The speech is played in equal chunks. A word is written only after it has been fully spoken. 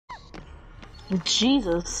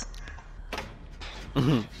Jesus.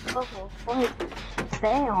 Oh, what?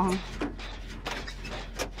 Damn.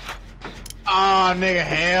 Oh, nigga,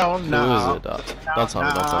 hell no. Who is it? Don't tell me,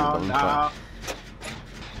 don't tell me, don't tell me.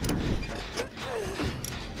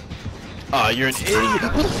 Oh, you're an idiot.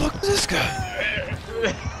 Who the fuck is this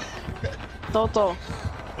guy? Toto.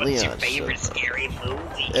 What's Leon, your favorite scary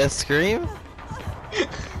movie? That Scream?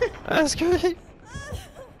 That's great.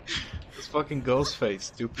 This fucking Ghostface,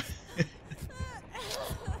 stupid.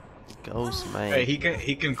 Ghost, man. Hey,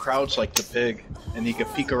 he can crouch like the pig, and he can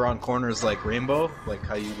peek around corners like Rainbow, like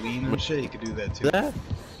how you lean and shit. He could do that too. That?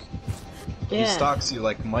 He Yeah. stalks you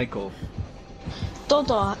like Michael.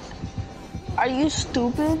 Toto, are you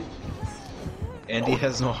stupid? And he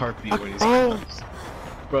has no heartbeat when he's close.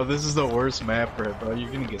 Bro, this is the worst map for it, bro. You're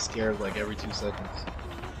gonna get scared like every 2 seconds.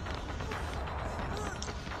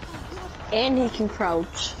 And he can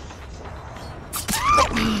crouch.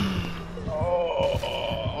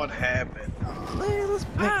 Oh, what happened? Man, this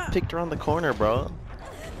pig picked around the corner, bro.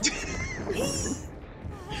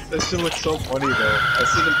 That shit looks so funny though. I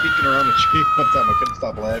seen him peeking around the tree one time. I couldn't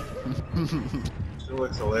stop laughing. It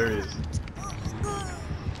looks hilarious.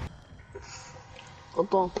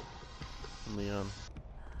 Toto, Leon.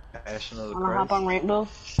 Passion of the wanna hop Christ. on Rainbow?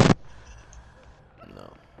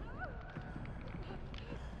 No.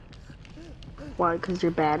 Why? Cause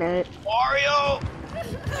you're bad at it? Wario!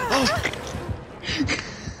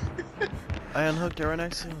 I unhooked it right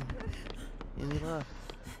next to him. And he left.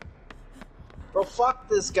 Bro, fuck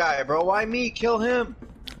this guy, bro. Why me? Kill him.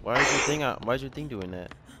 Why is your thing doing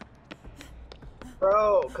that?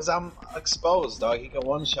 Bro, cause I'm exposed, dog. He can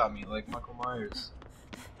one-shot me like Michael Myers.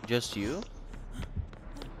 Just you?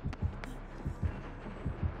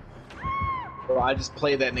 Bro, I just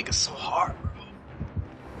played that nigga so hard, bro.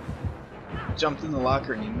 Jumped in the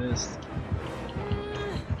locker and he missed.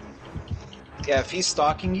 Yeah, if he's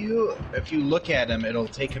stalking you, if you look at him, it'll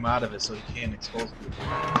take him out of it so he can't expose you.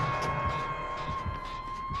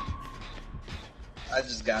 I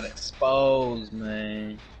just got exposed,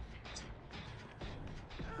 man.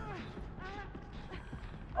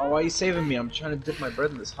 Oh, why are you saving me? I'm trying to dip my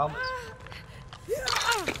bread in this helmet.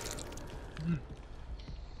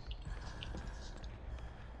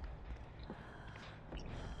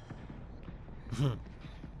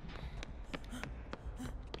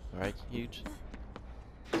 Alright, huge.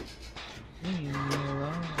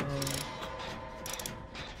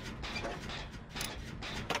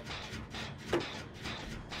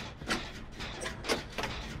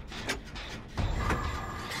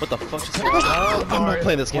 What the fuck just happened? I'm not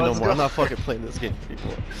playing this game no more. I'm not fucking playing this game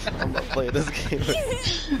anymore. I'm not playing this game anymore.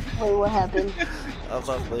 Wait, what happened? I'm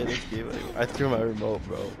not playing this game anymore. I threw my remote,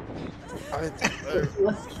 bro.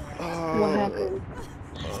 What happened?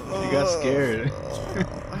 You got scared.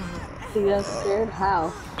 You got scared?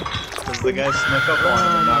 How? Because the guy snuck up on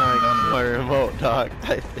him and knocked him down. My remote, dog.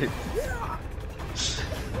 I threw.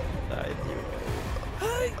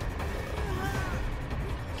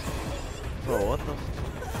 Bro, what the?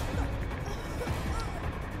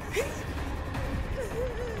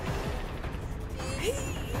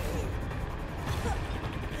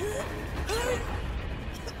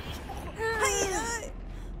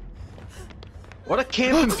 What a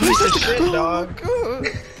camping piece of shit, dog.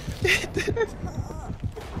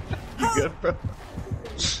 You good, bro?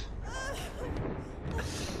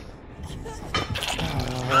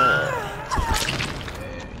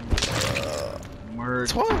 Word.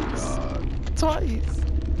 Twice. Twice.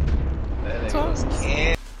 That nigga Twice. was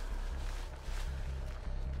camp.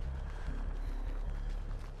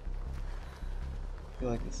 I feel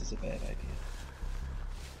like this is a bad idea.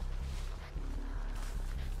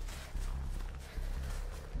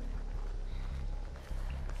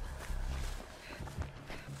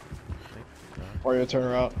 Wario, turn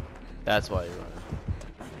around. That's why you're running.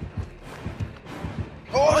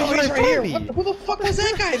 Oh, he's he's right right here. for me. Who the fuck was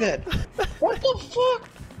that guy then? What the fuck?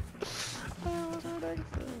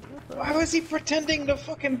 Why was he pretending to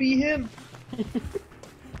fucking be him?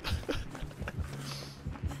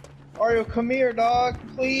 Wario, come here, dog,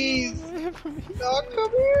 please. Dog, come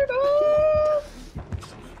here, dog.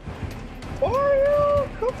 Wario,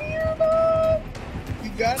 come here, dog. You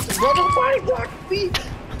got this. Run away, dog, please.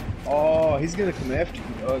 Oh, he's gonna come after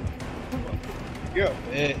you, dog. You're a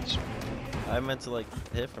bitch. I meant to like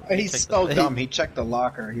hit from. He's so dumb. He checked the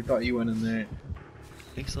locker. He thought you went in there.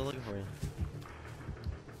 He's still looking for you.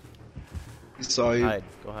 He saw you. Hide.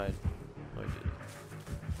 Go hide. No, you didn't.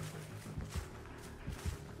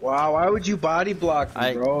 Wow, why would you body block me,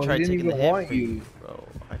 I bro? He tried didn't taking the even hit want for you. bro.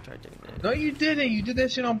 I tried taking the hit. No, you didn't. You did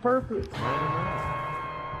that shit on purpose.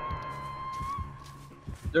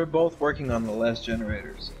 They're both working on the last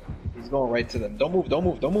generators. He's going right to them. Don't move, don't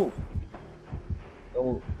move, don't move. Don't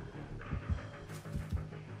move.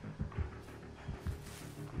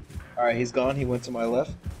 Alright, he's gone. He went to my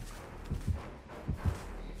left.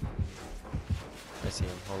 I see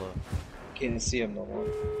him. Hold up. Can't see him no more.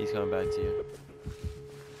 He's coming back to you.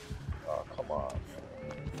 Oh, come on.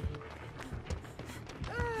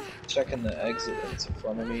 Checking the exit that's in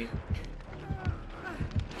front of me.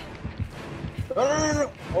 No.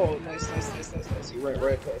 Oh, nice. You're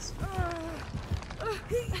right past.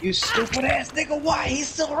 You stupid ass nigga, why? He's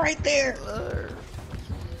still right there.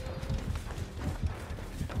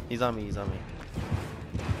 He's on me. No, he's on.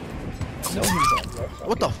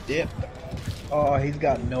 What the dip? Oh, he's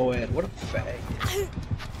got no head. What a fag.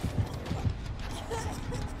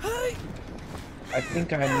 I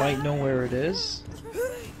think I might know where it is.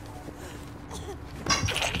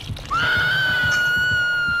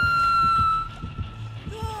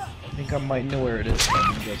 I might know where it is.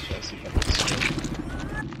 Let me just try to see if I can see it.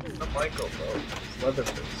 It's not Michael, bro. It's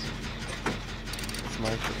Leatherface. It's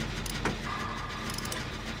Michael.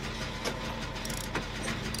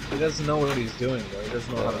 He doesn't know what he's doing, bro. He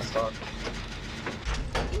doesn't know how to stop.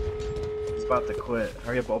 He's about to quit.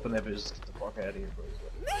 Hurry up, open that bitch. Just get the fuck out of here, bro.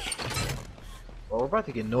 Well, we're about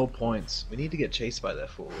to get no points. We need to get chased by that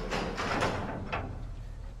fool.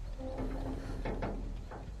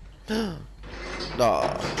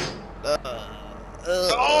 Nah.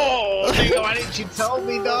 Oh, nigga, why didn't you tell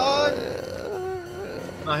me, dog?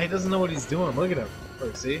 Nah, he doesn't know what he's doing. Look at him.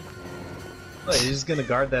 Look, see? Look, he's just gonna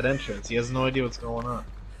guard that entrance. He has no idea what's going on.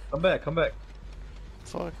 Come back.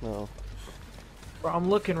 Fuck no. Bro, I'm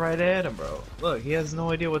looking right at him, bro. Look, he has no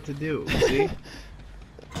idea what to do. See?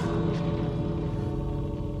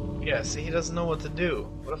 Yeah, see, he doesn't know what to do.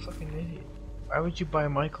 What a fucking idiot. Why would you buy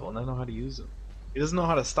Michael and not know how to use him? He doesn't know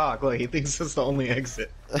how to stock. Look, he thinks it's the only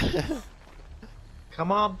exit.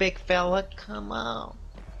 Come on, big fella, come on.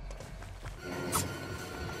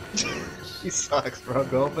 He sucks, bro.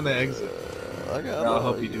 Go open the exit. I'll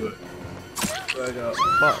help you do it.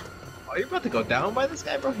 Fuck. Oh, you're about to go down by this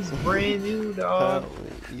guy, bro? He's brand new, dog.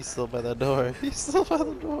 He's still by that door.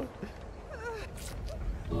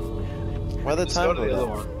 Why the Just time go to the other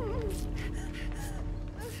one?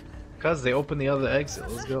 Cause they opened the other exit.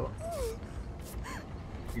 Let's go.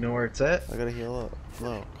 You know where it's at? I gotta heal up.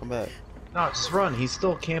 No, come back. No, just run. He's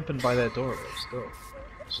still camping by that door, bro. Still.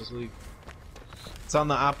 Let's just leave. It's on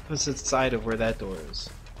the opposite side of where that door is.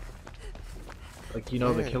 Like, you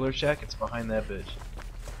know the killer shack? It's behind that bitch.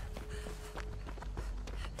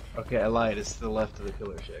 Okay, I lied. It's to the left of the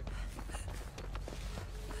killer shack.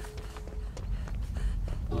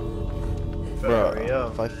 Bro, hurry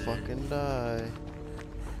up. if I fucking die.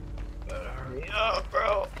 Better hurry up,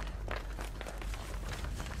 bro.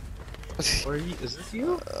 Where are you? Is this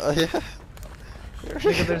you? Yeah.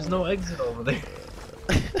 Nigga, there's no exit over there.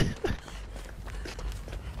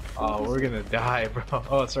 Oh, we're gonna die, bro.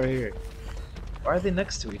 Oh, it's right here. Why are they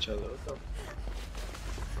next to each other? What the...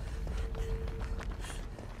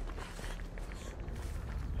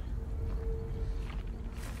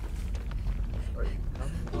 Are you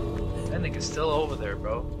coming? That nigga's still over there,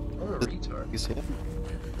 bro. What a retard. You see him?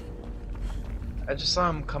 I just saw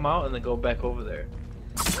him come out and then go back over there.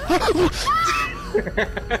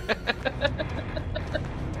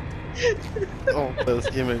 Oh, this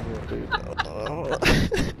game ain't real, dude.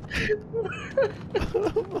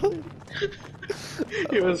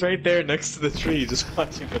 He was right there next to the tree, just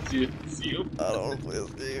watching us. You didn't see him. I don't want to play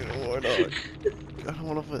this game anymore, dog. I don't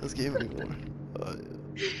want to play this game anymore.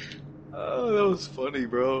 Oh, that was funny,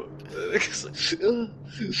 bro. I don't want to play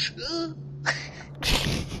this game.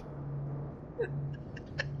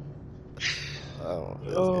 Oh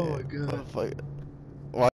my god. What the fuck?